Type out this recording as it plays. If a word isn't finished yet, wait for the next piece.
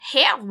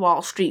Hey,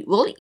 Wall Street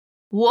Willie,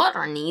 what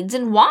are needs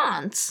and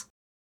wants?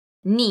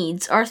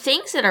 Needs are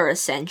things that are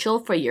essential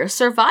for your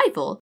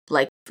survival,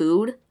 like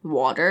food,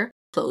 water,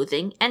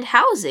 clothing, and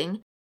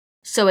housing.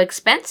 So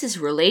expenses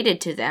related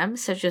to them,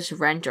 such as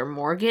rent or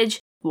mortgage,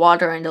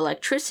 water and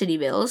electricity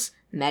bills,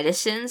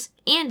 medicines,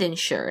 and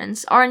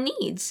insurance, are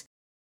needs.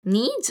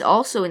 Needs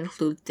also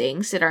include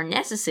things that are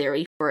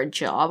necessary for a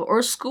job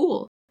or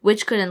school,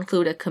 which could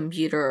include a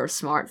computer or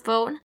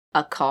smartphone,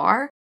 a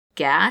car,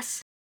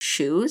 gas,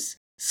 shoes,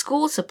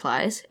 school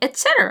supplies,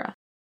 etc.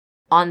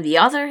 On the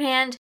other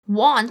hand,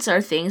 wants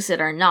are things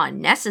that are not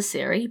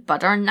necessary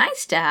but are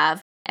nice to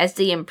have as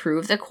they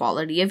improve the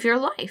quality of your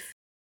life.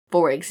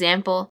 For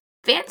example,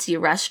 fancy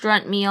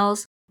restaurant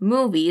meals,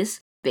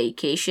 movies,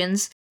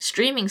 vacations,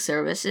 streaming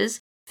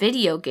services,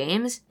 video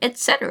games,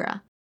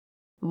 etc.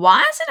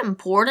 Why is it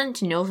important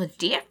to know the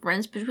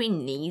difference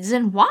between needs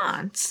and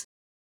wants?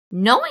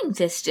 Knowing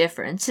this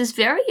difference is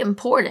very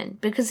important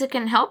because it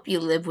can help you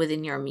live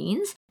within your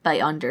means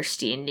by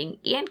understanding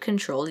and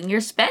controlling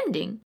your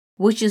spending,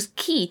 which is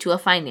key to a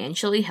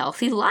financially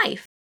healthy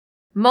life.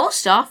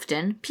 Most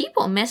often,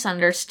 people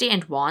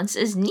misunderstand wants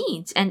as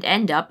needs and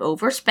end up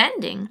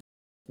overspending.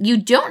 You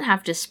don't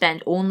have to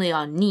spend only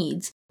on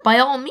needs. By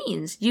all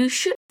means, you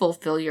should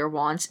fulfill your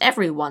wants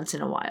every once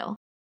in a while.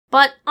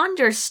 But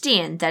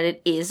understand that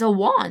it is a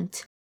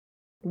want.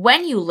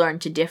 When you learn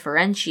to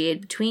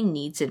differentiate between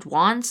needs and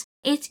wants,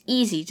 it's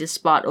easy to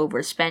spot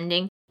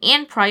overspending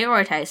and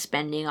prioritize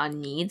spending on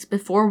needs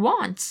before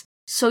wants,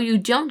 so you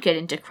don't get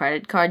into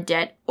credit card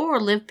debt or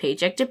live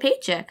paycheck to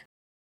paycheck.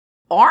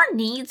 Are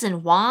needs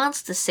and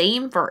wants the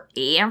same for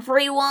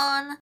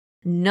everyone?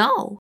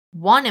 No.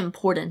 One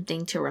important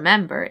thing to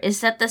remember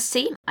is that the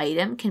same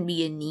item can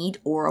be a need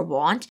or a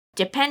want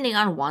depending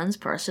on one's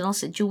personal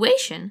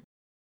situation.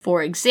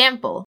 For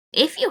example,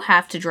 if you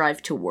have to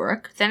drive to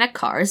work, then a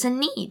car is a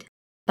need.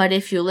 But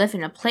if you live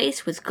in a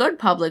place with good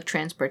public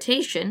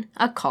transportation,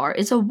 a car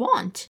is a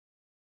want.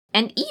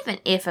 And even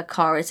if a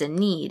car is a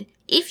need,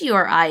 if you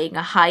are eyeing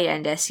a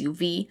high-end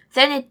SUV,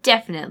 then it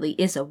definitely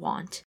is a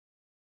want.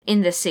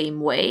 In the same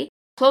way,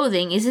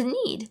 clothing is a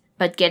need,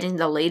 but getting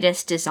the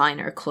latest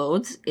designer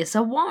clothes is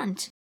a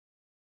want.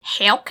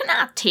 How can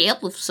I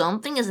tell if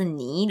something is a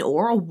need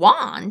or a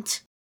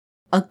want?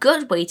 A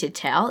good way to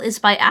tell is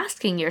by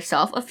asking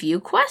yourself a few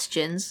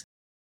questions.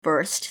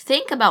 First,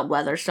 think about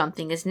whether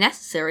something is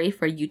necessary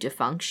for you to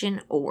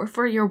function or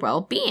for your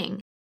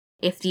well-being.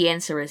 If the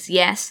answer is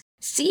yes,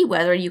 see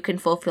whether you can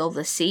fulfill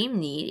the same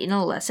need in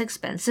a less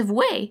expensive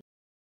way.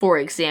 For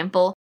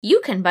example, you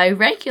can buy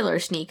regular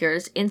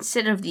sneakers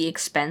instead of the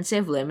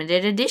expensive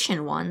limited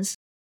edition ones.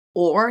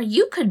 Or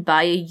you could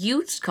buy a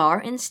used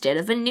car instead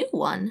of a new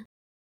one.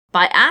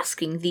 By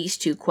asking these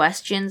two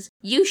questions,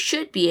 you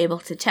should be able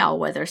to tell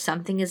whether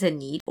something is a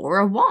need or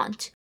a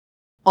want.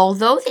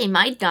 Although they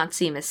might not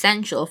seem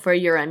essential for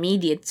your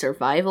immediate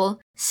survival,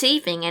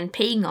 saving and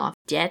paying off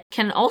debt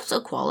can also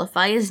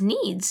qualify as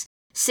needs,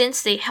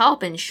 since they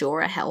help ensure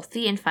a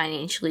healthy and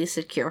financially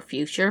secure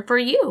future for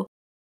you.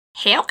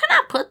 How can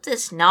I put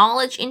this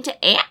knowledge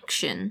into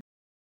action?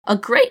 A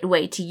great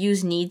way to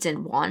use needs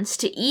and wants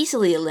to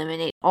easily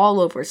eliminate all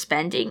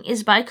overspending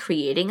is by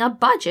creating a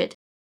budget.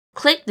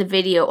 Click the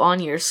video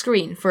on your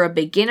screen for a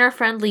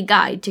beginner-friendly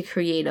guide to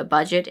create a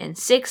budget in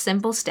 6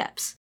 simple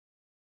steps.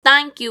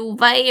 Thank you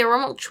very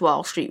much,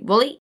 Wall Street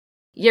Willie.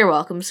 You're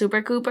welcome,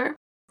 Super Cooper.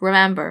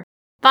 Remember,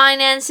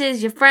 finance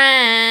is your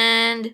friend.